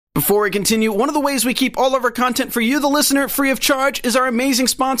Before we continue, one of the ways we keep all of our content for you, the listener, free of charge is our amazing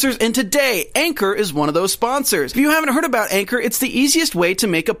sponsors, and today, Anchor is one of those sponsors. If you haven't heard about Anchor, it's the easiest way to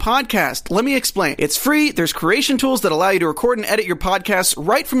make a podcast. Let me explain. It's free, there's creation tools that allow you to record and edit your podcasts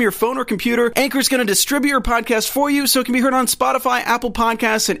right from your phone or computer. Anchor's going to distribute your podcast for you so it can be heard on Spotify, Apple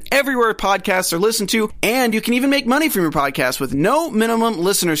Podcasts, and everywhere podcasts are listened to, and you can even make money from your podcast with no minimum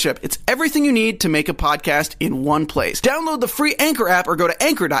listenership. It's everything you need to make a podcast in one place. Download the free Anchor app or go to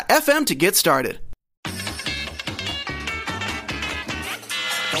anchor.fm to get started. Going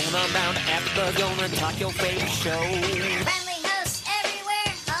on down to AfterBuzz, gonna talk your favorite show. Friendly hosts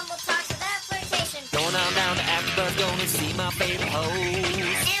everywhere, humble talks without flirtation. Going on down to AfterBuzz, gonna see my favorite host.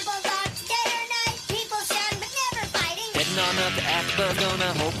 Ample talks day or night, people shouting but never fighting. Heading on up to AfterBuzz,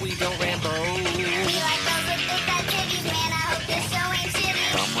 gonna hope we don't rambo. We like those with big fat titties, man, I hope this show ain't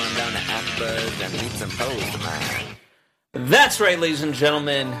shitty. Come on down to AfterBuzz and meet some hosts of mine. That's right, ladies and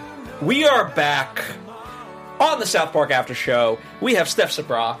gentlemen. We are back on the South Park After Show. We have Steph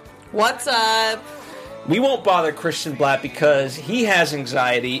Sabra. What's up? We won't bother Christian Blatt because he has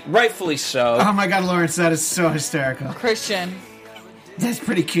anxiety, rightfully so. Oh my god, Lawrence, that is so hysterical. Christian. That's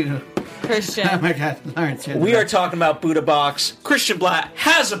pretty cute. Christian. Oh my god, Lawrence. We are talking about Buddha Box. Christian Blatt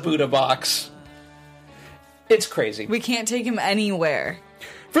has a Buddha Box. It's crazy. We can't take him anywhere.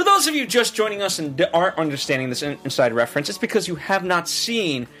 For those of you just joining us and aren't understanding this inside reference, it's because you have not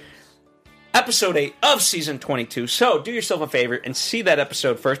seen Episode 8 of Season 22. So, do yourself a favor and see that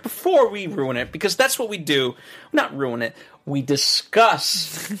episode first before we ruin it, because that's what we do. Not ruin it. We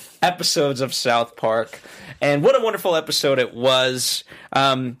discuss episodes of South Park. And what a wonderful episode it was.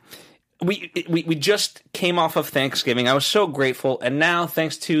 We just came off of Thanksgiving. I was so grateful. And now,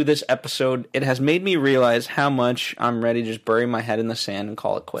 thanks to this episode, it has made me realize how much I'm ready to just bury my head in the sand and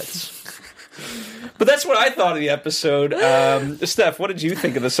call it quits. But that's what I thought of the episode. Steph, what did you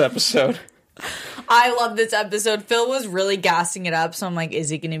think of this episode? I love this episode. Phil was really gassing it up, so I'm like,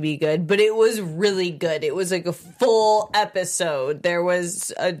 is it going to be good? But it was really good. It was like a full episode. There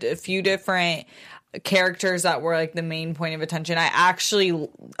was a few different characters that were like the main point of attention. I actually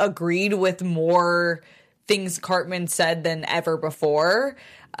agreed with more things Cartman said than ever before.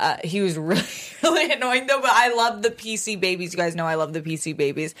 He was really, really annoying though, but I love the PC babies. You guys know I love the PC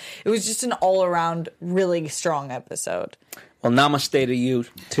babies. It was just an all-around really strong episode. Well, namaste to you,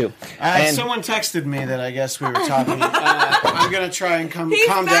 too. Someone texted me that I guess we were talking. I'm going to try and calm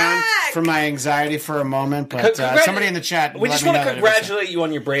down from my anxiety for a moment, but somebody in the chat We just want to congratulate you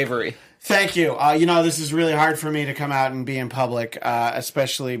on your bravery. Thank you. This is really hard for me to come out and be in public,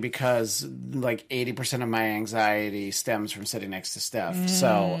 especially because like 80% of my anxiety stems from sitting next to Steph.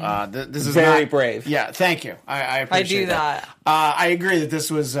 So this is very brave. Yeah, thank you. I appreciate that. I agree that this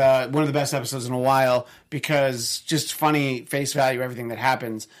was one of the best episodes in a while because just funny face value, everything that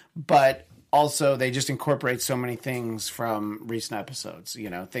happens, but also they just incorporate so many things from recent episodes. You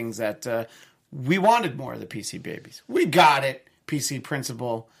know, things that we wanted more of the PC babies. We got it. PC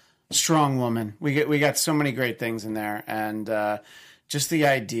principal. Strong woman. We got so many great things in there, and just the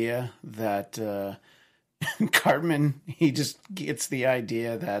idea that Cartman, he just gets the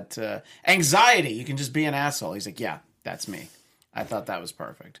idea that anxiety, you can just be an asshole. He's like, yeah, that's me. I thought that was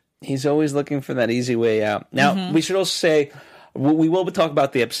perfect. He's always looking for that easy way out. Now, we should also say, we will be talking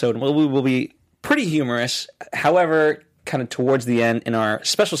about the episode, and we will be pretty humorous. However, kind of towards the end in our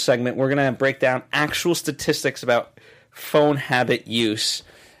special segment, we're going to break down actual statistics about phone habit use.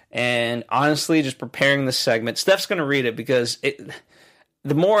 And honestly, just preparing this segment, Steph's going to read it because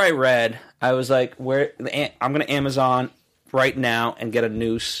the more I read, I was like, I'm going to Amazon right now and get a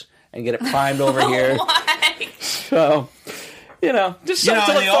noose and get it primed over here. So, just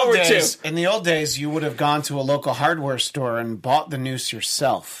something to look forward to. In the old days, you would have gone to a local hardware store and bought the noose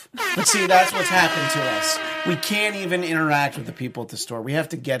yourself. But see, that's what's happened to us. We can't even interact with the people at the store. We have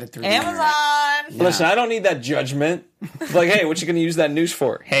to get it through Amazon. the internet. Yeah. Listen, I don't need that judgment. Like, hey, what you going to use that noose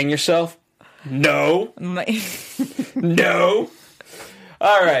for? Hang yourself? No. No.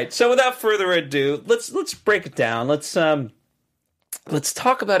 All right. So without further ado, let's break it down. Let's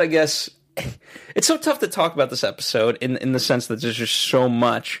talk about, I guess, it's so tough to talk about this episode in the sense that there's just so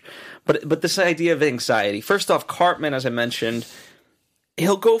much. But this idea of anxiety. First off, Cartman, as I mentioned,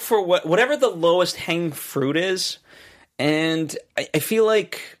 he'll go for whatever the lowest hanging fruit is. And I feel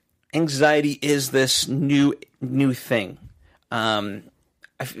like anxiety is this new thing.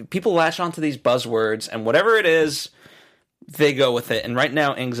 People latch onto these buzzwords, and whatever it is, they go with it. And right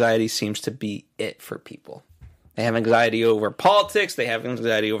now, anxiety seems to be it for people. They have anxiety over politics. They have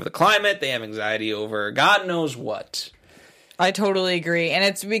anxiety over the climate. They have anxiety over God knows what. I totally agree. And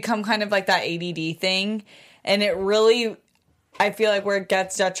it's become kind of like that ADD thing. And it really, I feel like where it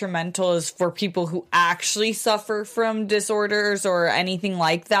gets detrimental is for people who actually suffer from disorders or anything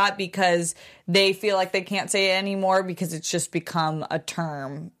like that, because they feel like they can't say it anymore because it's just become a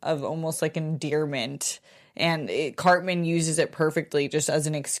term of almost like endearment. And Cartman uses it perfectly just as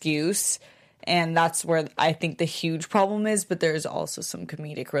an excuse. And that's where I think the huge problem is. But there's also some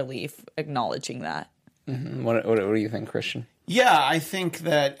comedic relief acknowledging that. Mm-hmm. What do you think, Christian? Yeah, I think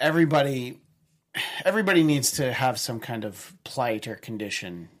that everybody needs to have some kind of plight or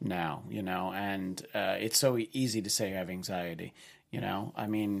condition now, and it's so easy to say you have anxiety, I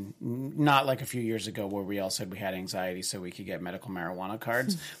mean, not like a few years ago where we all said we had anxiety so we could get medical marijuana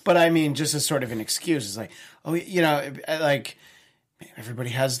cards, but I mean, just as sort of an excuse, it's like, like everybody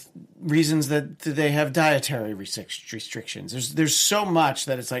has reasons that they have dietary restrictions. There's so much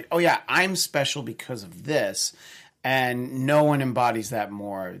that it's like, oh yeah, I'm special because of this, and no one embodies that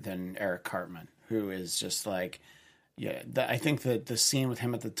more than Eric Cartman, who is just like, I think that the scene with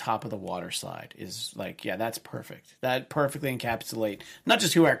him at the top of the water slide is like, yeah, that's perfect. That perfectly encapsulates not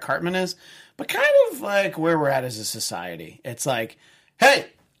just who Eric Cartman is, but kind of like where we're at as a society. It's like, hey,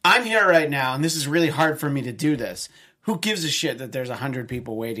 I'm here right now, and this is really hard for me to do this. Who gives a shit that there's 100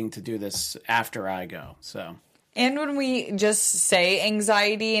 people waiting to do this after I go? So. And when we just say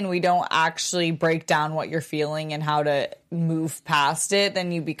anxiety and we don't actually break down what you're feeling and how to move past it,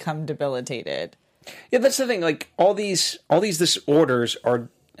 then you become debilitated. Yeah, that's the thing. Like all these disorders are,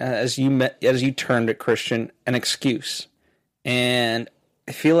 as you termed it, Christian, an excuse. And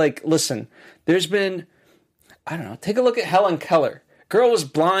I feel like, listen, there's been, I don't know, take a look at Helen Keller. Girl was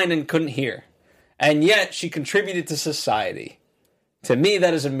blind and couldn't hear, and yet she contributed to society. To me,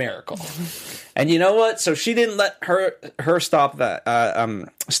 that is a miracle. And you know what? So she didn't let her stop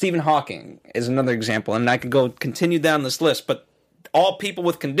that. Stephen Hawking is another example, and I could go continue down this list. But all people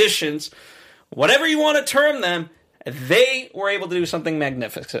with conditions, whatever you want to term them, they were able to do something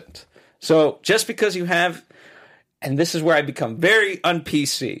magnificent. So just because you have, and this is where I become very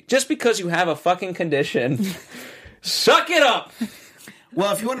un-PC, just because you have a fucking condition, suck it up.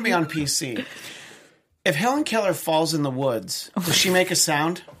 Well, if you want to be on PC, if Helen Keller falls in the woods, does she make a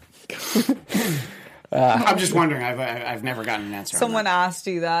sound? I'm just wondering. I've never gotten an answer. Someone asked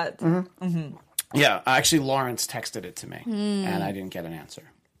you that. Mm-hmm. Mm-hmm. Yeah, actually, Lawrence texted it to me, and I didn't get an answer.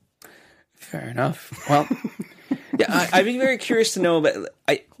 Fair enough. Well, yeah, I'd be very curious to know about.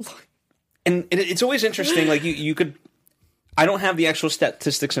 And it's always interesting. Like you could. I don't have the actual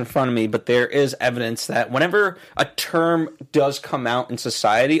statistics in front of me, but there is evidence that whenever a term does come out in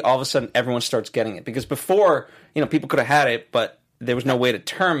society, all of a sudden everyone starts getting it. Because before, people could have had it, but there was no way to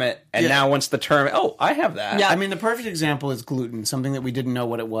term it. And now once the term, I have that. Yeah, I mean, the perfect example is gluten, something that we didn't know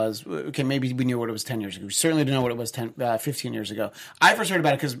what it was. Okay, maybe we knew what it was 10 years ago. We certainly didn't know what it was 15 years ago. I first heard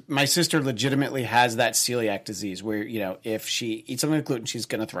about it because my sister legitimately has that celiac disease where, if she eats something with gluten, she's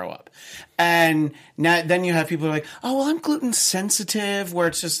going to throw up. And now then you have people who are like, oh, well, I'm gluten sensitive, where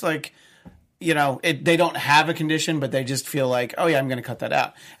it's just like, they don't have a condition, but they just feel like, oh yeah, I'm going to cut that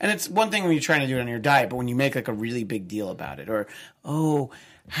out. And it's one thing when you're trying to do it on your diet, but when you make like a really big deal about it, or, oh,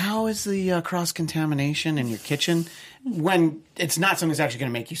 how is the cross-contamination in your kitchen? When it's not something that's actually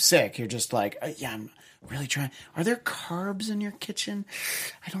going to make you sick, you're just like, yeah, I'm really trying. Are there carbs in your kitchen?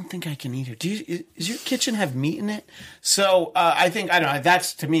 I don't think I can eat it. Does your kitchen have meat in it? So I don't know.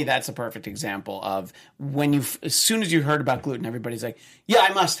 To me, that's a perfect example of when as soon as you heard about gluten, everybody's like, yeah,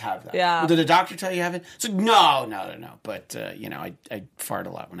 I must have that. Yeah. Well, did the doctor tell you have it? So no. But I fart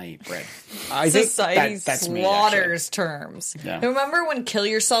a lot when I eat bread. I think Society that's slaughters terms. Yeah. Remember when kill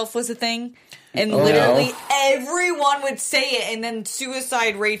yourself was a thing? And literally everyone would say it, and then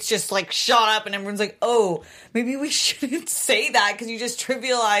suicide rates just like shot up, and everyone's like, oh, maybe we shouldn't say that because you just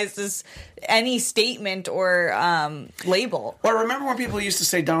trivialized any statement or label. Or remember when people used to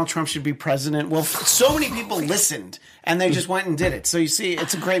say Donald Trump should be president? Well, so many people listened, and they just went and did it. So you see,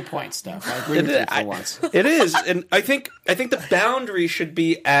 it's a great point, Steph. I agree with you for once. It is, and I think the boundary should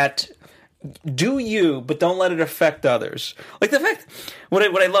be at do you, but don't let it affect others. Like the fact, what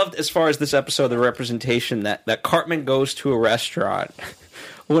I loved as far as this episode, the representation that Cartman goes to a restaurant.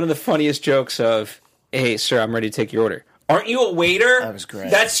 One of the funniest jokes of, hey, sir, I'm ready to take your order. Aren't you a waiter? That was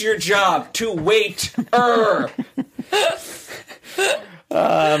great. That's your job, to wait.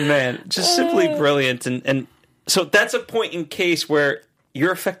 Man, just simply brilliant. And so that's a point in case where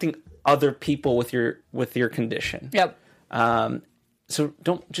you're affecting other people with your condition. Yep. So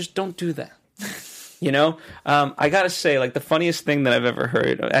don't do that. I gotta say, like the funniest thing that I've ever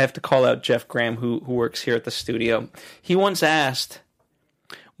heard, I have to call out Jeff Graham, who works here at the studio. He once asked,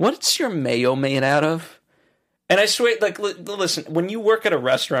 "What's your mayo made out of?" And I swear, like, listen, when you work at a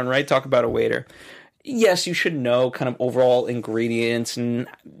restaurant, right? Talk about a waiter. yes, you should know kind of overall ingredients, and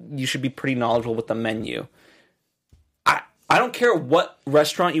you should be pretty knowledgeable with the menu. I don't care what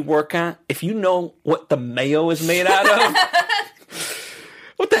restaurant you work at. If you know what the mayo is made out of,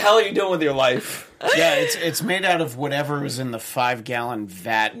 what the hell are you doing with your life? Yeah, it's made out of whatever is in the 5-gallon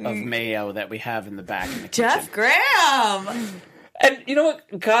vat of mayo that we have in the back in the kitchen. Jeff Graham. And you know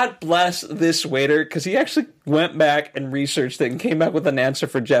what? God bless this waiter, because he actually went back and researched it and came back with an answer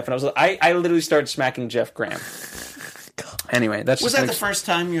for Jeff. And I was like, I literally started smacking Jeff Graham. Anyway, that's Was just that the first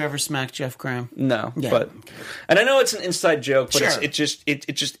time you ever smacked Jeff Graham? No, Yeah. but and I know it's an inside joke, but Sure. it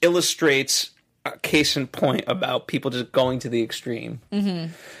just illustrates a case in point about people just going to the extreme.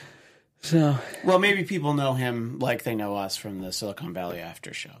 Mm-hmm. So, Well, maybe people know him like they know us from the Silicon Valley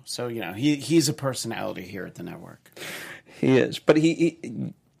After Show. So, he's a personality here at the network. he is, but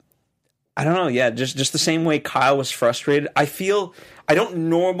he I don't know. Yeah, just the same way Kyle was frustrated. I don't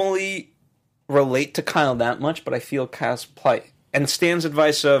normally relate to Kyle that much, but I feel Kyle's plight and Stan's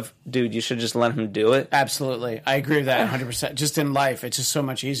advice of, dude, you should just let him do it. Absolutely. I agree with that 100%. Just in life, it's just so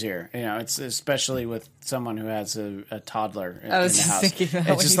much easier. It's especially with someone who has a toddler in was the just house. thinking that It's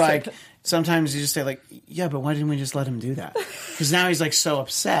when just you said like, that. sometimes you just say like, yeah, but why didn't we just let him do that? Because now he's like so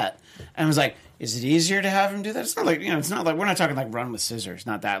upset. And I was like, is it easier to have him do that? It's not like, it's not like, we're not talking like run with scissors,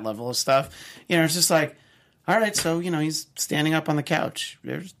 not that level of stuff. It's just like, all right, so, he's standing up on the couch.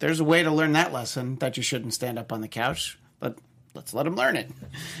 There's a way to learn that lesson, that you shouldn't stand up on the couch, but let's let him learn it,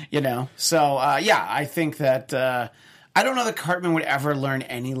 So, I think that I don't know that Cartman would ever learn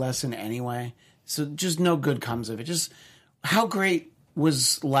any lesson anyway. So just no good comes of it. Just how great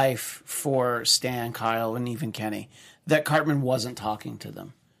was life for Stan, Kyle, and even Kenny that Cartman wasn't talking to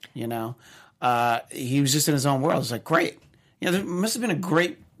them, He was just in his own world. It's like, great. There must have been a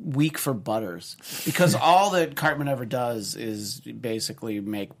great week for Butters, because all that Cartman ever does is basically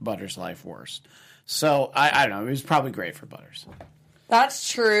make Butters' life worse. So I don't know. It was probably great for Butters.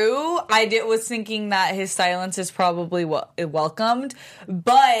 That's true. Was thinking that his silence is probably welcomed.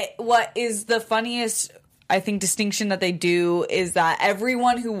 But what is the funniest, I think, distinction that they do is that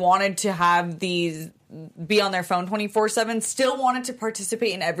everyone who wanted to have these be on their phone 24/7 still wanted to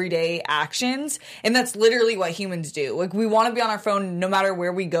participate in everyday actions, and that's literally what humans do. Like, we want to be on our phone no matter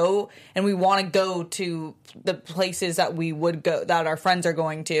where we go, and we want to go to the places that we would go, that our friends are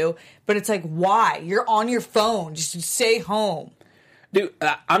going to, but it's like, why? You're on your phone, just stay home. Dude,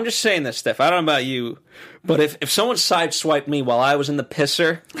 I'm just saying this, Steph. I don't know about you, but if someone sideswiped me while I was in the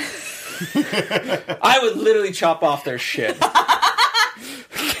pisser, I would literally chop off their shit.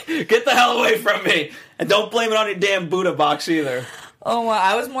 Get the hell away from me. And don't blame it on your damn Buddha box either. Oh, well,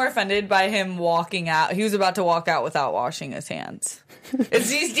 I was more offended by him walking out. He was about to walk out without washing his hands. It's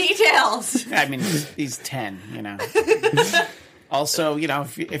these details. I mean, he's 10, Also,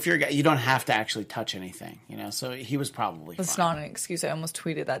 if you're a guy, you don't have to actually touch anything, So he was probably That's fine. not an excuse. I almost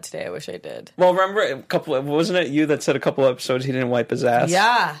tweeted that today. I wish I did. Well, remember wasn't it you that said a couple episodes he didn't wipe his ass?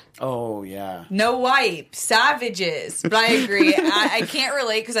 Yeah. Oh, yeah. No wipe. Savages. But I agree. I can't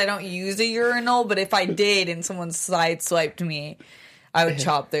relate because I don't use a urinal, but if I did and someone sideswiped me, I would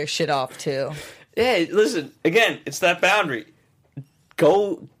chop their shit off too. Yeah, listen, again, it's that boundary.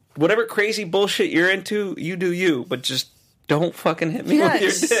 Go, whatever crazy bullshit you're into, you do you, but just don't fucking hit me with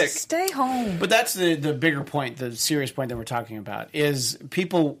your dick. Stay home. But that's the bigger point, the serious point that we're talking about, is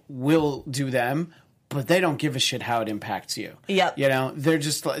people will do them, but they don't give a shit how it impacts you. Yep. They're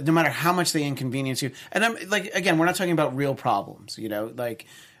just, no matter how much they inconvenience you. And I'm like, again, we're not talking about real problems, like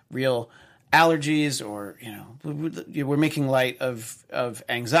real allergies or, we're making light of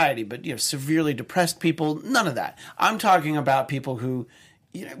anxiety, but, severely depressed people, none of that. I'm talking about people who,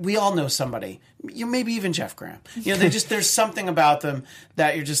 we all know somebody, maybe even Jeff Graham. There's something about them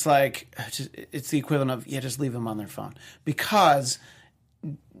that you're just like, it's the equivalent of, just leave them on their phone. Because,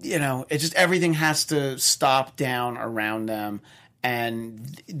 it's just everything has to stop down around them,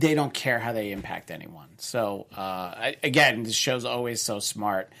 and they don't care how they impact anyone. So, again, this show's always so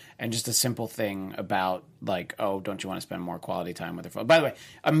smart, and just a simple thing about, like, oh, don't you want to spend more quality time with your phone? By the way,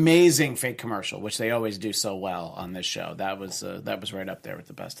 amazing fake commercial, which they always do so well on this show. That was right up there with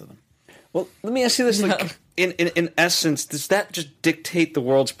the best of them. Well, let me ask you this: like, in essence, does that just dictate the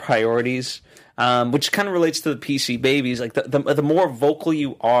world's priorities? Which kind of relates to the PC babies. Like, the more vocal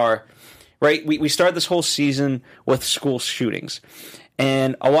you are, right? We started this whole season with school shootings,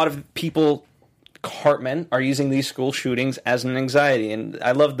 and a lot of people, Cartman, are using these school shootings as an anxiety. And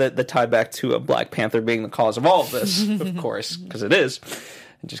I love the tie back to a Black Panther being the cause of all of this, of course, because it is.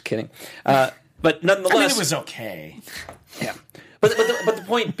 I'm just kidding. But nonetheless, I mean, it was okay. Yeah. But the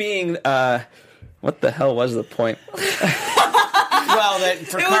point being, what the hell was the point? Well, that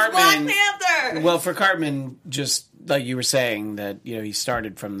for It was Black Cartman. Panther. Well, for Cartman, just like you were saying, that he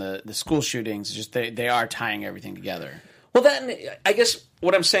started from the school shootings. Just they are tying everything together. Well, then I guess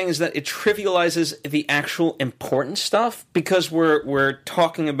what I'm saying is that it trivializes the actual important stuff because we're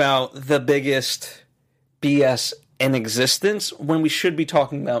talking about the biggest BS in existence when we should be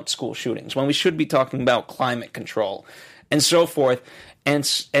talking about school shootings, when we should be talking about climate control, and so forth.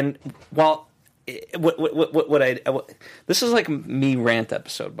 And while this is like a me rant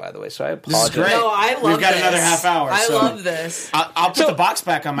episode, by the way, so I apologize. This is great. No, I love We've got this. another half hour. I so love this. I'll put the box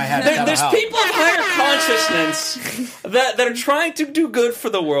back on my head. There's people of higher consciousness that are trying to do good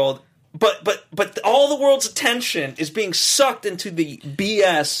for the world, but all the world's attention is being sucked into the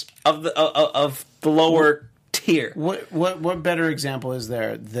BS of the lower tier. What better example is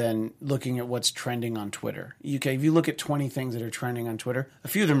there than looking at what's trending on Twitter? Okay, if you look at 20 things that are trending on Twitter, a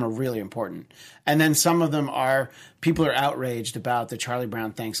few of them are really important. And then some of them people are outraged about the Charlie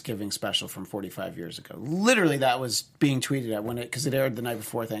Brown Thanksgiving special from 45 years ago. Literally, that was being tweeted at because it aired the night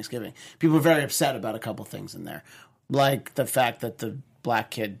before Thanksgiving. People were very upset about a couple things in there. Like the fact that the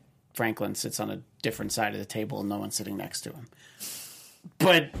black kid, Franklin, sits on a different side of the table and no one's sitting next to him.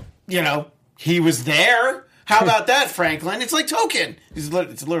 But, he was there. How about that, Franklin? It's like Token. It's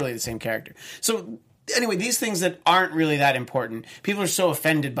literally the same character. So anyway, these things that aren't really that important, people are so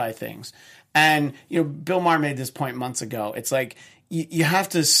offended by things. And, Bill Maher made this point months ago. It's like you have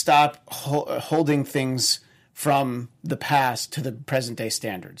to stop holding things from the past to the present day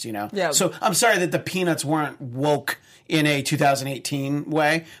standards, Yeah. So I'm sorry that the Peanuts weren't woke in a 2018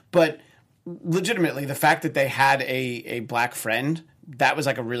 way, but legitimately the fact that they had a black friend, that was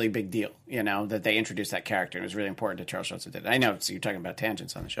like a really big deal, that they introduced that character. It was really important that Charles Schultz did. I know you're talking about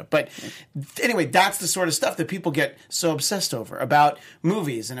tangents on the show. But anyway, that's the sort of stuff that people get so obsessed over, about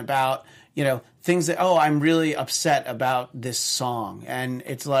movies and about, things that, I'm really upset about this song. And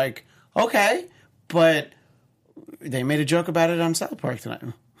it's like, okay, but they made a joke about it on South Park tonight.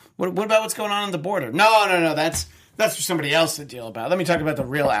 What about what's going on the border? No, that's for somebody else to deal about. Let me talk about the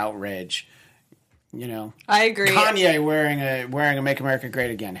real outrage. I agree. Kanye wearing a "Make America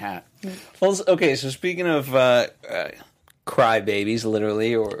Great Again" hat. Well, okay. So speaking of crybabies,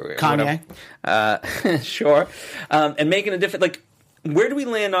 literally, or Kanye, sure, and making a difference. Like, where do we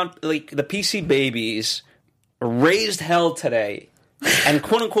land on the PC babies raised hell today, and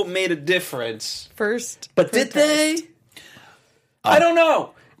quote unquote made a difference First, but did they? I don't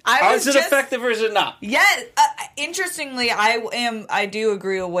know. Is it just effective or is it not? Yeah, interestingly, I do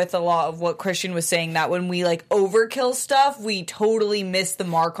agree with a lot of what Christian was saying, that when we overkill stuff, we totally miss the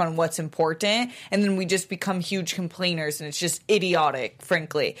mark on what's important, and then we just become huge complainers, and it's just idiotic,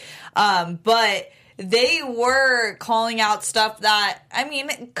 frankly. But they were calling out stuff that,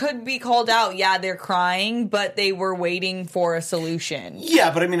 could be called out. Yeah, they're crying, but they were waiting for a solution.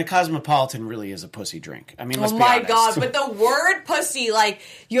 Yeah, but a Cosmopolitan really is a pussy drink. Let's be honest. Oh my God, but the word pussy,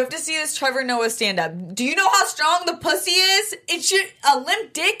 you have to see this Trevor Noah stand-up. Do you know how strong the pussy is? A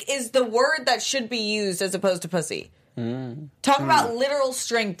limp dick is the word that should be used as opposed to pussy. Talk about literal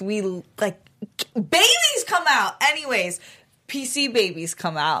strength. Babies come out. Anyways, PC babies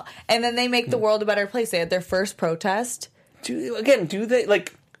come out, and then they make the world a better place. They had their first protest. Do they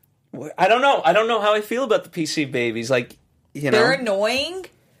I don't know. I don't know how I feel about the PC babies. They're annoying,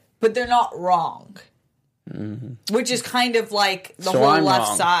 but they're not wrong. Mm-hmm. Which is kind of like the whole I'm left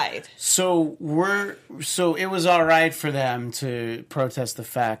wrong. side. So it was all right for them to protest the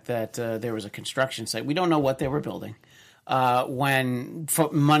fact that there was a construction site. We don't know what they were building. When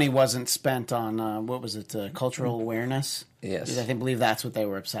money wasn't spent on what was it, cultural awareness? Yes, I believe that's what they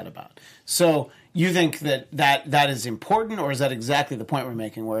were upset about. So you think that is important, or is that exactly the point we're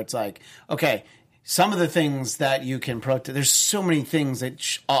making? Where it's like, okay, some of the things that you can protest. There's so many things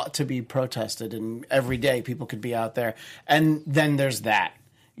that ought to be protested, and every day people could be out there. And then there's that.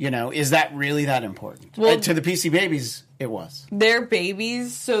 Is that really that important? Well, to the PC babies, it was. They're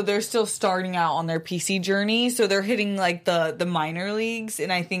babies, so they're still starting out on their PC journey. So they're hitting the minor leagues,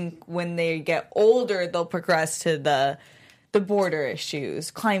 and I think when they get older, they'll progress to the border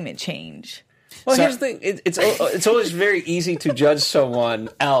issues, climate change. Well, here's the thing: it's always very easy to judge someone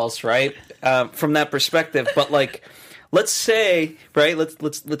else, right? From that perspective, but let's say, right?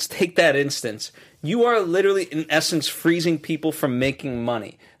 Let's take that instance. You are literally, in essence, freezing people from making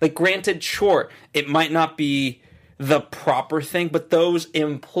money. Granted, sure, it might not be the proper thing, but those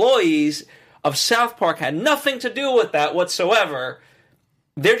employees of South Park had nothing to do with that whatsoever.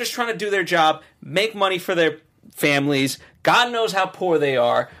 They're just trying to do their job, make money for their families. God knows how poor they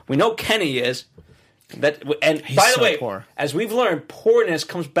are. We know Kenny is. He's by the way, poor. As we've learned, poorness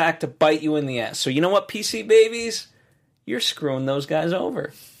comes back to bite you in the ass. So you know what, PC babies? you're screwing those guys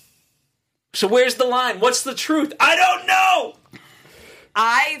over. So where's the line? What's the truth? I don't know!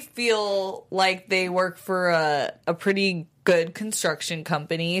 I feel like they work for a pretty good construction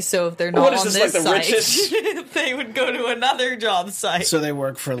company, so if they're not What is on this, this like the site, richest? they would go to another job site. So they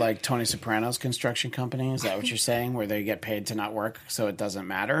work for like Tony Soprano's construction company? Is that what you're saying? Where they get paid to not work so it doesn't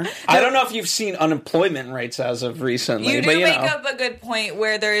matter? I don't know if you've seen unemployment rates as of recently. You do but, make up a good point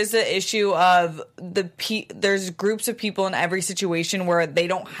where there is the issue of there's groups of people in every situation where they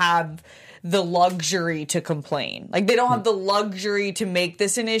don't have the luxury to complain. Like, they don't have the luxury to make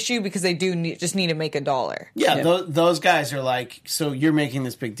this an issue because they do just need to make $1. Yeah, those guys are like, so you're making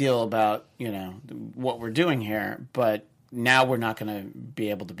this big deal about, what we're doing here, but now we're not going to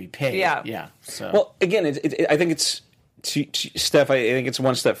be able to be paid. Yeah. So. Well, again, I think it's, Steph, I think it's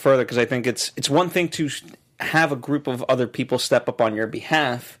one step further because I think it's one thing to have a group of other people step up on your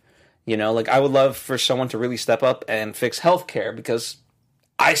behalf. Like, I would love for someone to really step up and fix healthcare because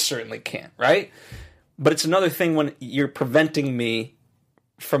I certainly can't, right? But it's another thing when you're preventing me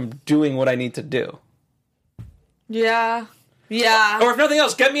from doing what I need to do. Yeah. Or if nothing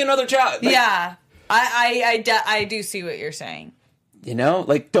else, get me another job. Like, Yeah. I do see what you're saying.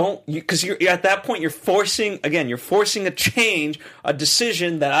 Because you're at that point, you're forcing a change, a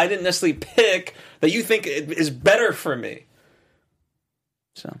decision that I didn't necessarily pick that you think is better for me.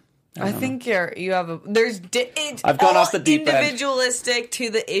 So. I think I've gone off the deep end. Individualistic to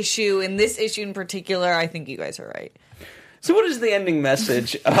the issue. In this issue in particular, I think you guys are right. So what is the ending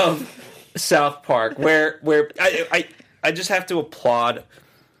message of South Park? Where I just have to applaud.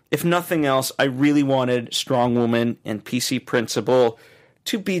 If nothing else, I really wanted Strong Woman and PC Principal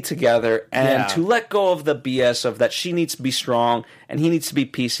to be together and to let go of the BS of that she needs to be strong and he needs to be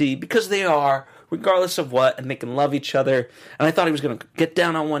PC, because they are, regardless of what, and they can love each other. And I thought he was going to get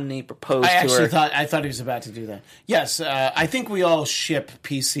down on one knee, propose to her. I thought he was about to do that. Yes, I think we all ship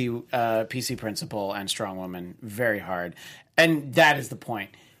PC Principal and Strong Woman very hard, and that is the point.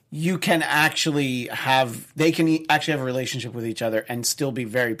 You can actually they can actually have a relationship with each other and still be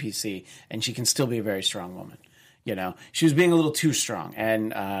very PC, and she can still be a very strong woman. She was being a little too strong and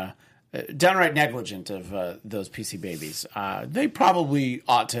downright negligent of those PC babies. They probably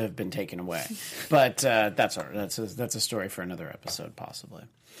ought to have been taken away, but that's a story for another episode, possibly.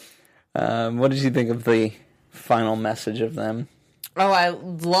 What did you think of the final message of them? Oh, I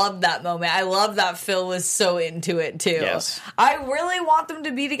love that moment. I love that Phil was so into it, too. Yes. I really want them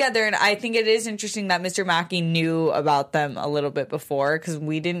to be together, and I think it is interesting that Mr. Mackey knew about them a little bit before, because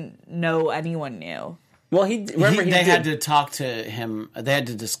we didn't know anyone knew. Well, they had to talk to him. They had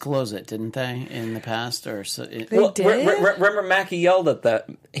to disclose it, didn't they, in the past? Or so did? Remember, Mackey yelled at that.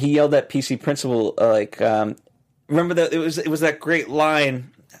 He yelled at PC Principal. Remember that it was that great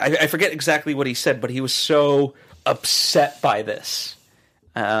line. I forget exactly what he said, but he was so upset by this.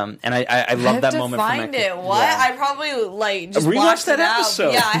 And I love that moment. I have to find it. What? Yeah. I probably just rewatch watched that it episode.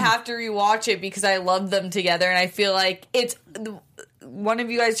 Out. Yeah, I have to rewatch it because I love them together, and I feel like it's. One of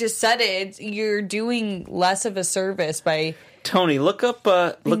you guys just said it. You're doing less of a service by Tony. Look up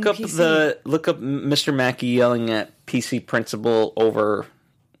Mr. Mackey yelling at PC Principal over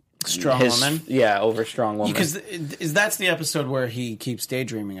Strong Woman. Yeah, over Strong Woman. Because that's the episode where he keeps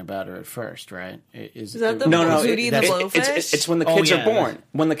daydreaming about her at first, right? Is that the Judy the Blowfish? It's when the kids are born.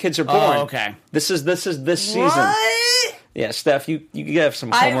 When the kids are born. Oh, okay. This season. What? Yeah, Steph, you have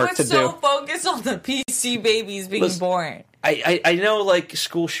some homework to do. I was so focused on the PC babies being born. I know,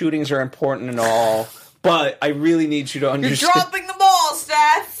 school shootings are important and all, but I really need you to understand. You're dropping the ball,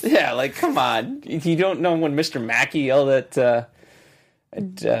 Steph! Yeah, come on. You don't know when Mr. Mackey yelled at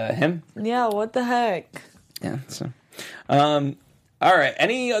him? Yeah, what the heck? Yeah, so. All right,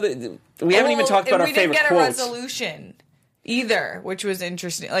 any other... We haven't even talked about our favorite quotes. We didn't get a resolution either, which was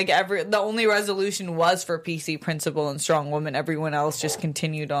interesting. The only resolution was for PC Principal and Strong Woman. Everyone else just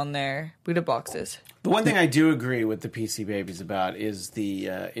continued on their Buddha boxes. The one thing I do agree with the PC babies about is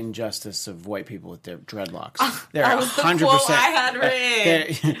the injustice of white people with their dreadlocks. They're that was 100%. The quote I had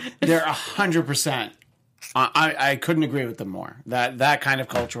written. They're 100%. I couldn't agree with them more. That kind of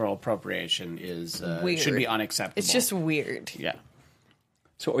cultural appropriation is should be unacceptable. It's just weird. Yeah.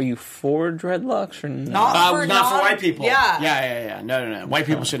 So are you for dreadlocks or not? Not for white people. Yeah. Yeah. No. White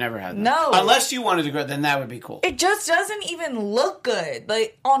people should never have that. No. Unless you wanted to grow, then that would be cool. It just doesn't even look good.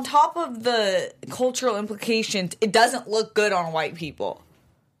 On top of the cultural implications, it doesn't look good on white people.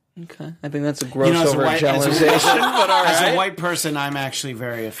 Okay. I think that's a gross overgeneralization, but all right. As a white person, I'm actually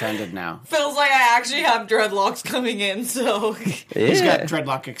very offended now. Feels like I actually have dreadlocks coming in, so... He's got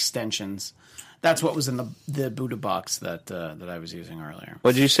dreadlock extensions. That's what was in the Buddha box that I was using earlier.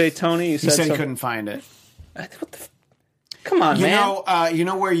 What did you say, Tony? You said he couldn't find it. Come on, man. You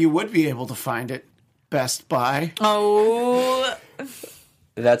know where you would be able to find it? Best Buy. Oh,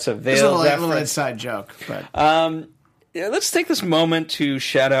 That's a It's a veiled little reference. inside joke, but Yeah, let's take this moment to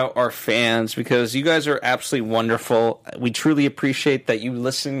shout out our fans because you guys are absolutely wonderful. We truly appreciate that you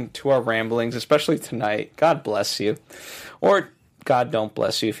listen to our ramblings, especially tonight. God bless you. Or God don't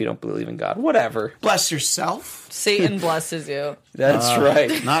bless you if you don't believe in God. Whatever. bless yourself. Satan blesses you. That's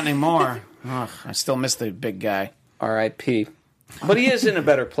right. Not anymore. Ugh, I still miss the big guy. R.I.P. But he is in a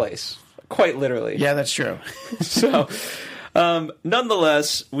better place. Quite literally. Yeah, that's true. So,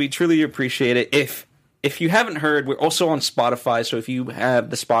 nonetheless, we truly appreciate it. If you haven't heard, we're also on Spotify. So if you have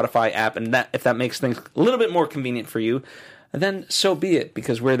the Spotify app and if that makes things a little bit more convenient for you, then so be it,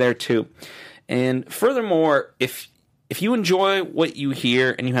 because we're there too. And furthermore, if you enjoy what you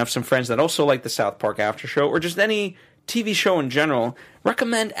hear and you have some friends that also like the South Park After Show or just any TV show in general,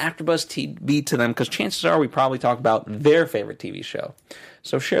 recommend AfterBuzz TV to them because chances are we probably talk about their favorite TV show.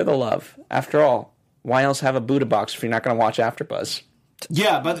 So share the love. After all, why else have a Buddha box if you're not going to watch AfterBuzz?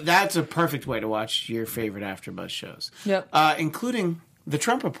 Yeah, but that's a perfect way to watch your favorite AfterBuzz shows. Yep. Including the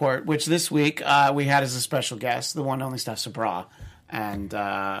Trump Report, which this week we had as a special guest, the one and only Steph Sabra. And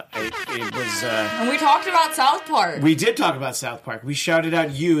it was... And we talked about South Park. we did talk about South Park. We shouted out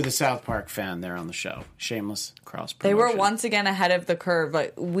you, the South Park fan, there on the show. Shameless cross They promotion. were once again ahead of the curve.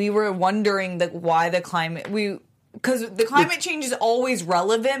 Like, we were wondering why the climate... Because the climate change is always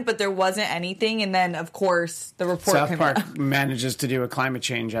relevant, but there wasn't anything. And then, of course, the report South came Park out. manages to do a climate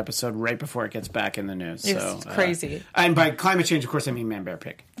change episode right before it gets back in the news. It's crazy. And by climate change, of course, I mean Man Bear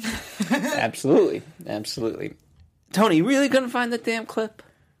Pig. Absolutely. Absolutely. Tony, you really going to find that damn clip?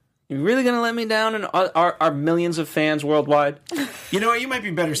 You really going to let me down and our millions of fans worldwide? You know what? You might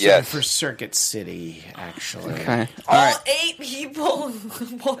be better suited Yes. for Circuit City, actually. Okay. All All right. 8 people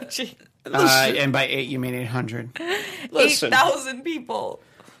watching. And by 8, you mean 800. Listen. 8,000 people.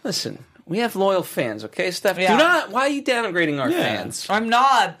 Listen. We have loyal fans, okay, Steph? Yeah. Do not... Why are you downgrading our Yeah. fans? I'm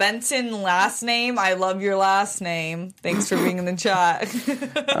not. Benson last name. I love your last name. Thanks for being in the chat.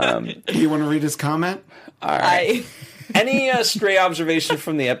 Do you want to read his comment? All right. I Any stray observation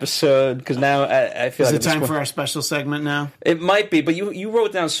from the episode? Because now I feel Is like it time for our special segment now? It might be, but you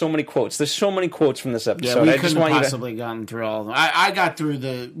wrote down so many quotes. There's so many quotes from this Yeah, episode. we I couldn't just have want you to... possibly gotten through all of them. I got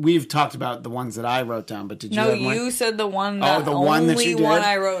through we've talked about the ones that I wrote down, but did you No, have one? you said the one that the one that you only one did?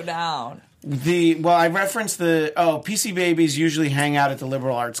 I wrote down. I referenced PC babies usually hang out at the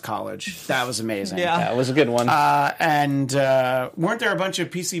liberal arts college. That was amazing. Yeah. That was a good one. And weren't there a bunch of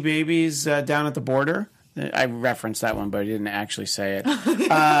PC babies down at the border? I referenced that one, but I didn't actually say it.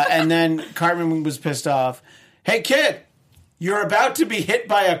 And then Cartman was pissed off. Hey, kid, you're about to be hit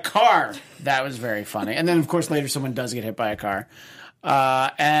by a car. That was very funny. And then, of course, later someone does get hit by a car.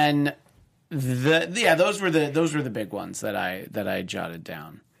 Those were the big ones that I jotted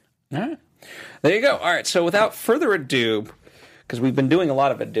down. All right. There you go. All right. So without further ado, because we've been doing a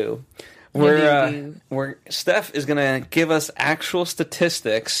lot of ado, Steph is going to give us actual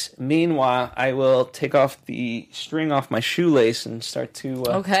statistics. Meanwhile, I will take off the string off my shoelace and start to...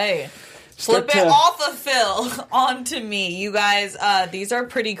 Okay. Start Flip it to- off of Phil onto me. You guys, these are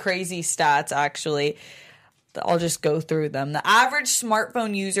pretty crazy stats, actually. I'll just go through them. The average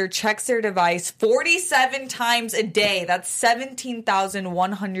smartphone user checks their device 47 times a day. That's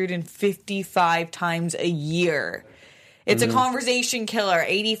 17,155 times a year. It's a conversation killer.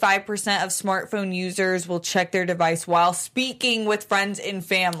 85% of smartphone users will check their device while speaking with friends and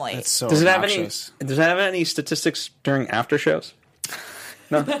family. It's so Does it obnoxious. have any statistics during after shows?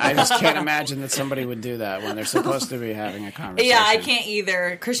 No. I just can't imagine that somebody would do that when they're supposed to be having a conversation. Yeah, I can't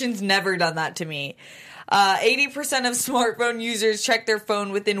either. Christian's never done that to me. 80% of smartphone users check their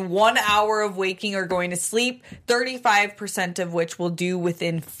phone within 1 hour of waking or going to sleep, 35% of which will do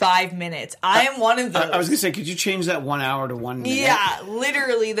within 5 minutes. I am one of those. I was going to say, could you change that 1 hour to 1 minute? Yeah,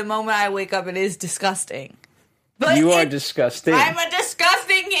 literally, the moment I wake up, it is disgusting. But You are disgusting. I'm a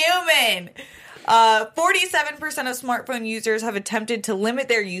disgusting human. 47% of smartphone users have attempted to limit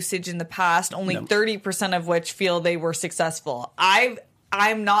their usage in the past, only 30% of which feel they were successful.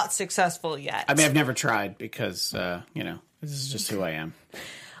 I'm not successful yet. I mean, I've never tried because, this is just who I am.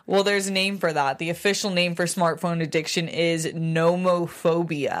 Well, there's a name for that. The official name for smartphone addiction is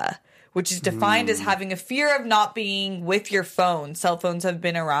nomophobia, which is defined as having a fear of not being with your phone. Cell phones have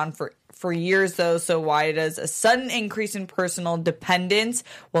been around for years, though, so why does a sudden increase in personal dependence?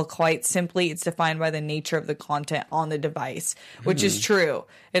 Well, quite simply, it's defined by the nature of the content on the device, which is true.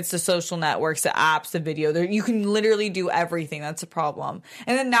 It's the social networks, the apps, the video. You can literally do everything. That's a problem.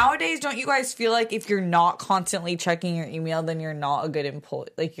 And then nowadays, don't you guys feel like if you're not constantly checking your email, then you're not a good employee?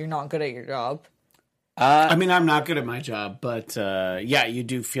 Like, you're not good at your job? I mean, I'm not good at my job, but yeah, you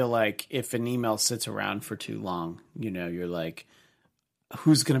do feel like if an email sits around for too long, you're like,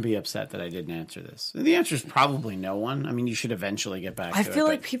 who's going to be upset that I didn't answer this? The answer is probably no one. I mean, you should eventually get back to it. I feel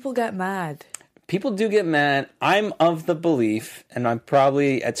like people get mad. People do get mad. I'm of the belief, and I'm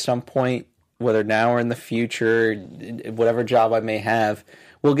probably at some point, whether now or in the future, whatever job I may have,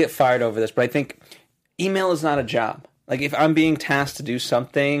 will get fired over this. But I think email is not a job. Like, if I'm being tasked to do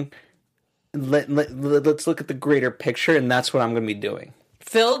something, let's look at the greater picture, and that's what I'm going to be doing.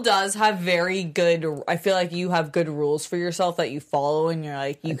 Phil does have very good, I feel like you have good rules for yourself that you follow, and you're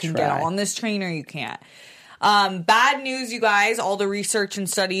like, you can get on this train or you can't. Bad news, you guys. All the research and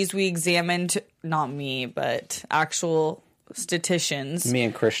studies we examined, not me, but actual statisticians. Me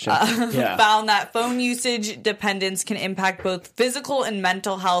and Christian. Found that phone usage dependence can impact both physical and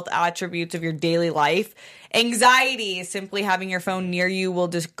mental health attributes of your daily life. Anxiety, simply having your phone near you will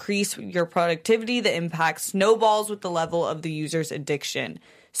decrease your productivity. The impact snowballs with the level of the user's addiction.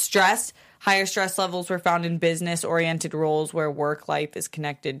 Stress, higher stress levels were found in business-oriented roles where work life is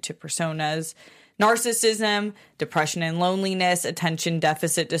connected to personas. Narcissism, depression and loneliness, attention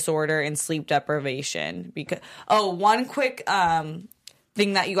deficit disorder, and sleep deprivation. One quick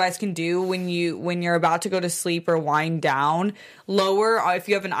thing that you guys can do when you're about to go to sleep or wind down, if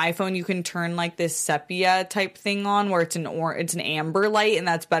you have an iPhone, you can turn like this sepia type thing on where it's an amber light, and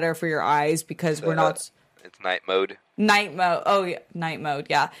that's better for your eyes because we're not. It's night mode. Night mode. Oh yeah, night mode.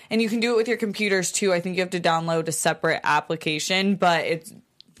 Yeah, and you can do it with your computers too. I think you have to download a separate application, but it's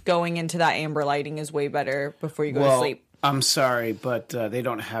going into that amber lighting is way better before you go to sleep. I'm sorry, but they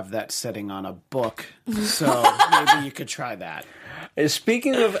don't have that setting on a book, so maybe you could try that.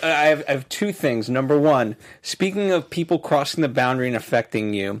 Speaking of, I have two things. Number one, speaking of people crossing the boundary and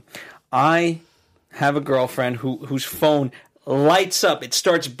affecting you, I have a girlfriend whose phone lights up. It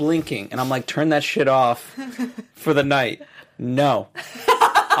starts blinking, and I'm like, turn that shit off for the night. No.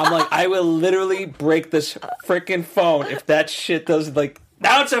 I'm like, I will literally break this freaking phone if that shit does, like,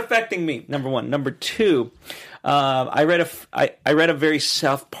 now it's affecting me. Number one. Number two, I read a very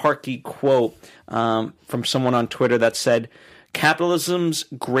South Parky quote from someone on Twitter that said, capitalism's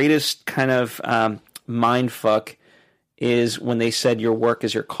greatest kind of mind fuck is when they said your work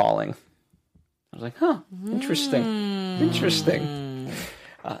is your calling. I was like, huh, interesting.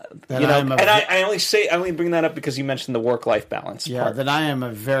 I only bring that up because you mentioned the work-life balance. Yeah, part. that I am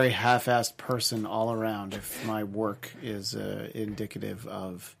a very half-assed person all around if my work is indicative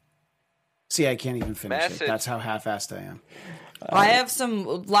of... See, I can't even finish it. That's how half-assed I am. I have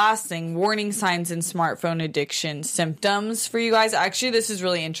some last thing, warning signs and smartphone addiction symptoms for you guys. Actually, this is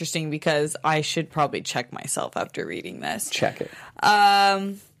really interesting because I should probably check myself after reading this. Check it.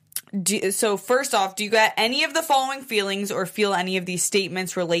 So first off, do you get any of the following feelings or feel any of these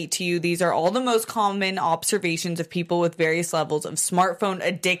statements relate to you? These are all the most common observations of people with various levels of smartphone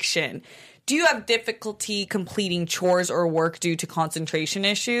addiction. Do you have difficulty completing chores or work due to concentration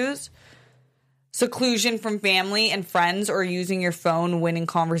issues? Seclusion from family and friends or using your phone when in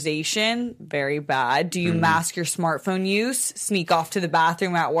conversation? Very bad. Do you mask your smartphone use? Sneak off to the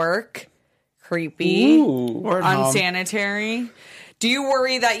bathroom at work? Creepy. Or at home. Unsanitary. Do you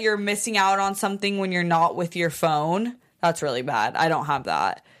worry that you're missing out on something when you're not with your phone? That's really bad. I don't have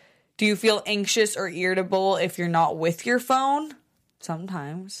that. Do you feel anxious or irritable if you're not with your phone?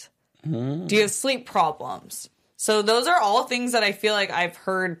 Sometimes. Do you have sleep problems? So those are all things that I feel like I've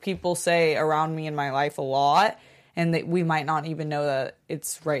heard people say around me in my life a lot, and that we might not even know that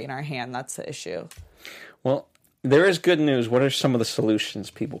it's right in our hand. That's the issue. Well, there is good news. What are some of the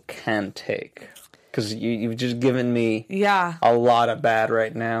solutions people can take? Because you've just given me a lot of bad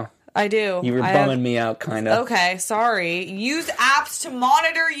right now. I do. You were bumming me out, kind of. Okay, sorry. Use apps to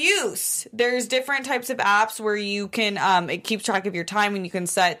monitor use. There's different types of apps where you can, it keeps track of your time and you can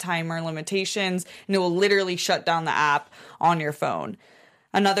set timer limitations and it will literally shut down the app on your phone.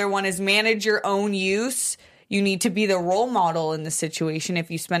 Another one is manage your own use. You need to be the role model in the situation.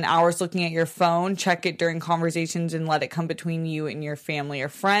 If you spend hours looking at your phone, check it during conversations and let it come between you and your family or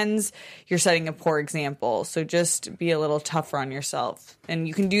friends. You're setting a poor example. So just be a little tougher on yourself. And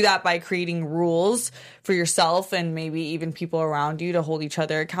you can do that by creating rules for yourself and maybe even people around you to hold each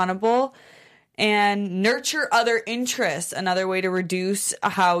other accountable. And nurture other interests. Another way to reduce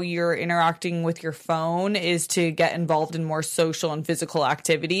how you're interacting with your phone is to get involved in more social and physical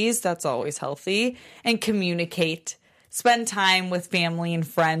activities. That's always healthy. And communicate. Spend time with family and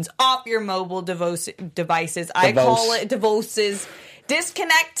friends off your mobile devices. I call it devices.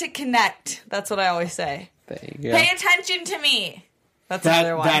 Disconnect to connect. That's what I always say. There you go. Pay attention to me. That's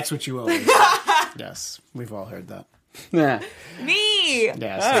another one. That's what you always Yes, we've all heard that. Yeah. Me.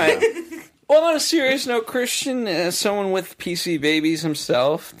 Yes. All right. Well, on a serious note, Christian, as someone with PC babies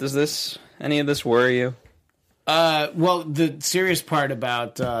himself, does any of this worry you? Well, the serious part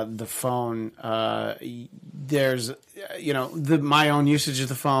about the phone, there's, my own usage of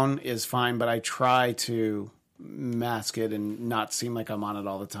the phone is fine, but I try to mask it and not seem like I'm on it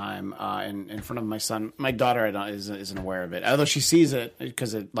all the time. In front of my son, my daughter isn't aware of it, although she sees it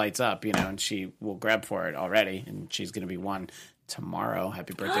because it lights up, and she will grab for it already, and she's going to be one tomorrow.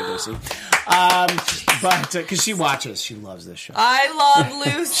 Happy birthday, Lucy! But because she loves this show. I love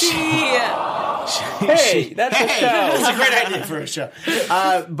Lucy. Hey, that's a show. It's a great idea for a show.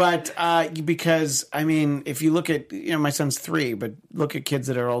 But because if you look at my son's 3, but look at kids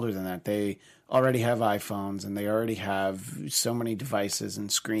that are older than that, they already have iPhones and they already have so many devices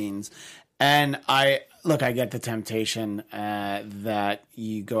and screens. And I get the temptation that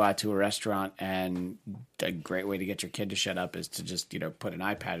you go out to a restaurant and a great way to get your kid to shut up is to just, put an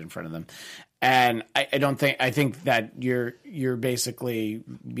iPad in front of them. And I think that you're basically,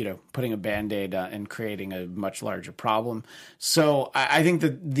 putting a Band-Aid and creating a much larger problem. So I think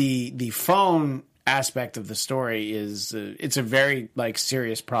that the phone aspect of the story is, it's a very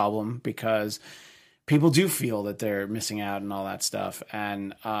serious problem because people do feel that they're missing out and all that stuff.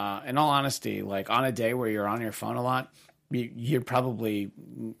 And in all honesty, on a day where you're on your phone a lot, you're probably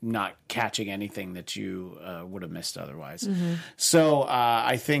not catching anything that you would have missed otherwise. Mm-hmm. So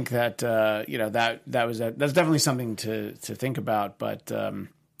I think that that's definitely something to think about. But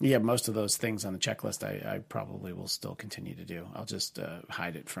most of those things on the checklist, I probably will still continue to do. I'll just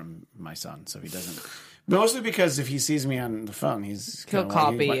hide it from my son so he doesn't. Mostly because if he sees me on the phone, he'll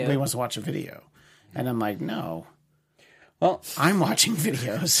copy you. He wants to watch a video. And I'm like, no. Well, I'm watching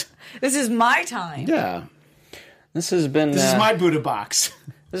videos. This is my time. Yeah. This is my Buddha box.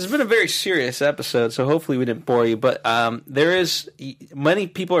 This has been a very serious episode, so hopefully we didn't bore you. But many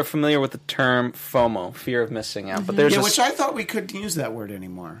people are familiar with the term FOMO, fear of missing out. But there's which I thought we couldn't use that word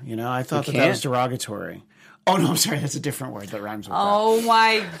anymore. I thought that was derogatory. Oh, no, I'm sorry. That's a different word that rhymes with that. Oh,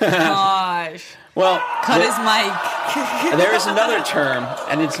 my gosh. Well, cut his mic. There is another term,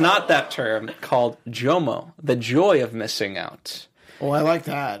 and it's not that term, called JOMO, the joy of missing out. Oh, I like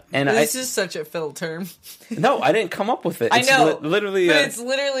that. And this is such a Phil term. No, I didn't come up with it. I know. Literally, but it's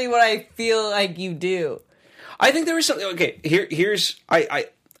literally what I feel like you do. I think there is something. Okay, here's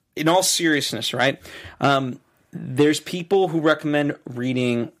in all seriousness, right? There's people who recommend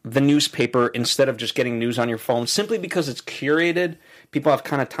reading the newspaper instead of just getting news on your phone, simply because it's curated. People have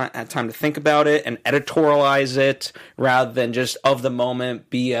kind of time to think about it and editorialize it rather than just of the moment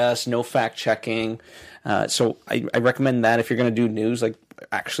BS, no fact checking. So I recommend that if you're going to do news,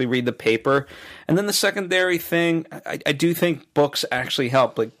 actually read the paper. And then the secondary thing, I do think books actually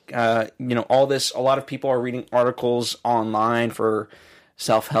help. All this, a lot of people are reading articles online for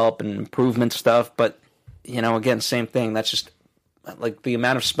self-help and improvement stuff, but again, same thing. That's just the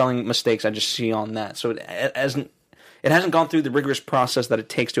amount of spelling mistakes I just see on that. So it hasn't gone through the rigorous process that it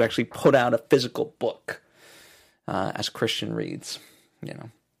takes to actually put out a physical book as Christian reads,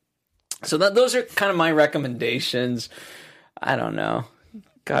 So those are kind of my recommendations. I don't know.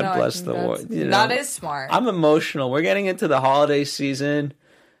 God bless the world. Not as smart. I'm emotional. We're getting into the holiday season,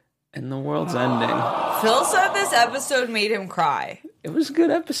 and the world's ending. Phil said this episode made him cry. It was a good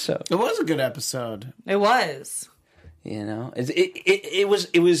episode. It was a good episode. It was. It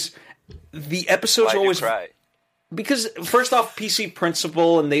was. The episodes always cry. Because first off, PC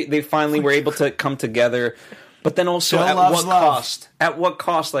Principal, and they finally were able to come together. But then also, at what cost? At what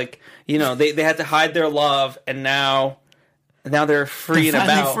cost? They had to hide their love, and now they're free and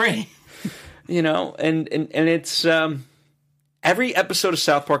about. Free. And it's every episode of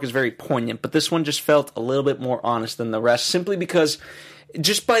South Park is very poignant, but this one just felt a little bit more honest than the rest, simply because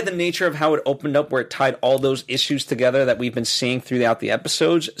just by the nature of how it opened up, where it tied all those issues together that we've been seeing throughout the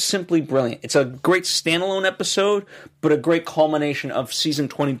episodes, simply brilliant. It's a great standalone episode, but a great culmination of season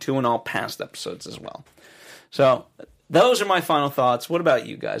 22 and all past episodes as well. So those are my final thoughts. What about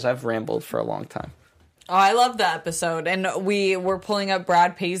you guys? I've rambled for a long time. Oh, I love the episode, and we were pulling up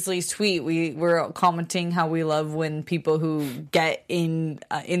Brad Paisley's tweet. We were commenting how we love when people who get in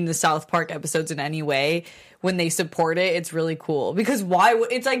the South Park episodes in any way, when they support it, it's really cool. Because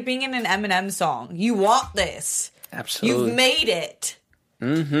it's like being in an Eminem song. You want this. Absolutely. You've made it.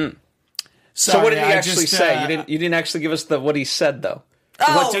 Mm-hmm. So what did he actually say? You didn't actually give us what he said, though.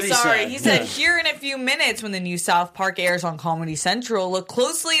 Oh, sorry. He said, here in a few minutes when the new South Park airs on Comedy Central, look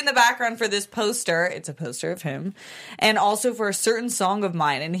closely in the background for this poster. It's a poster of him. And also for a certain song of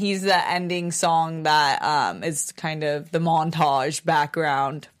mine. And he's the ending song that is kind of the montage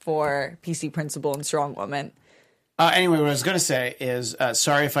background for PC Principal and Strong Woman. Anyway, what I was going to say is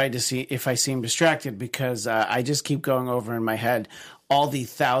sorry if I seem distracted because I just keep going over in my head all the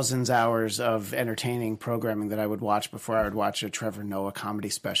thousands hours of entertaining programming that I would watch before I would watch a Trevor Noah comedy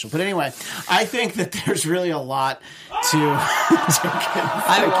special. But anyway, I think that there's really a lot to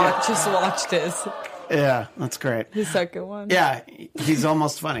just watched his. Yeah, that's great. The second one. Yeah, he's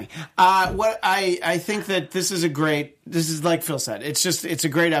almost funny. What I think that this is like Phil said, it's a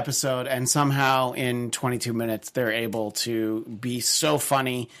great episode, and somehow in 22 minutes they're able to be so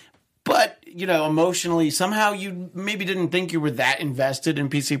funny. But, emotionally, somehow you maybe didn't think you were that invested in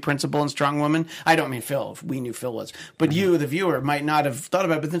PC Principal and Strong Woman. I don't mean Phil. We knew Phil was. But you, the viewer, might not have thought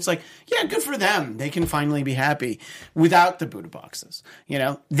about it. But it's like, yeah, good for them. They can finally be happy without the Buddha boxes.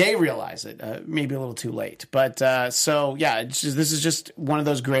 They realize it. Maybe a little too late. But, this is just one of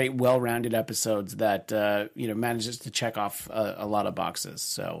those great, well-rounded episodes that, manages to check off a lot of boxes.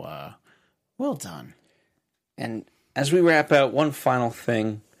 So, well done. And as we wrap out, one final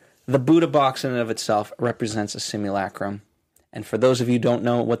thing. The Buddha box in and of itself represents a simulacrum. And for those of you who don't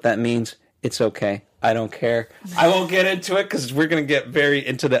know what that means, it's okay. I don't care. I won't get into it because we're going to get very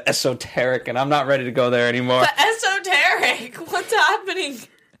into the esoteric, and I'm not ready to go there anymore. The esoteric? What's happening?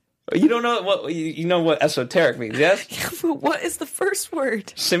 You don't know what esoteric means, yes? Yeah, but what is the first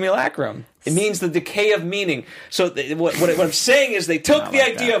word? Simulacrum. It means the decay of meaning. So what I'm saying is they took the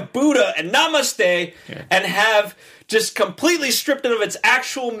idea of Buddha and Namaste and have just completely stripped it of its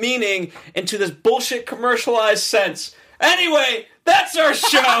actual meaning into this bullshit commercialized sense. Anyway, that's our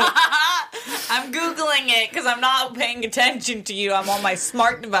show. I'm Googling it because I'm not paying attention to you. I'm on my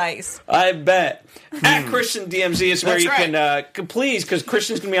smart device. I bet. At Christian DMZ is where That's you can please, because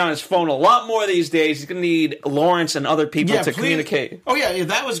Christian's going to be on his phone a lot more these days. He's going to need Lawrence and other people to communicate. Oh, yeah,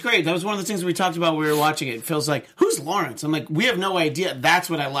 that was great. That was one of the things we talked about when we were watching it. It feels like, who's Lawrence? I'm like, we have no idea. That's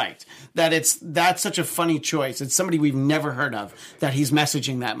what I liked. That's such a funny choice. It's somebody we've never heard of that he's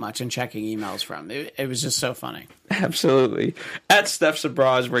messaging that much and checking emails from. It was just so funny. Absolutely. At Steph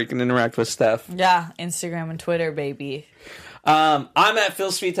Sabra is where you can interact with Steph. Yeah, Instagram and Twitter, baby. I'm at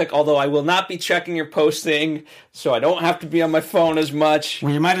Phil Svitek, although I will not be checking your posting, so I don't have to be on my phone as much.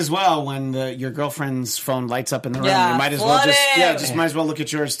 Well, you might as well when your girlfriend's phone lights up in the room. Yeah, you might as well might as well look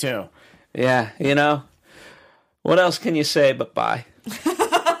at yours too. Yeah, what else can you say but bye?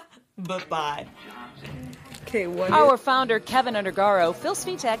 But bye. Okay, Our founder, Kevin Undergaro, Phil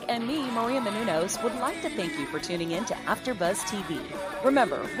Svitek, and me, Maria Menounos, would like to thank you for tuning in to AfterBuzz TV.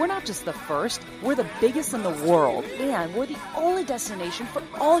 Remember, we're not just the first, we're the biggest in the world, and we're the only destination for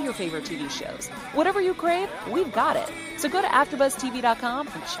all your favorite TV shows. Whatever you crave, we've got it. So go to AfterBuzzTV.com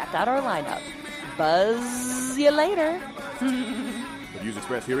and check out our lineup. Buzz you later. The views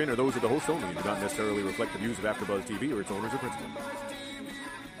expressed herein are those of the host only and do not necessarily reflect the views of AfterBuzz TV or its owners or principals.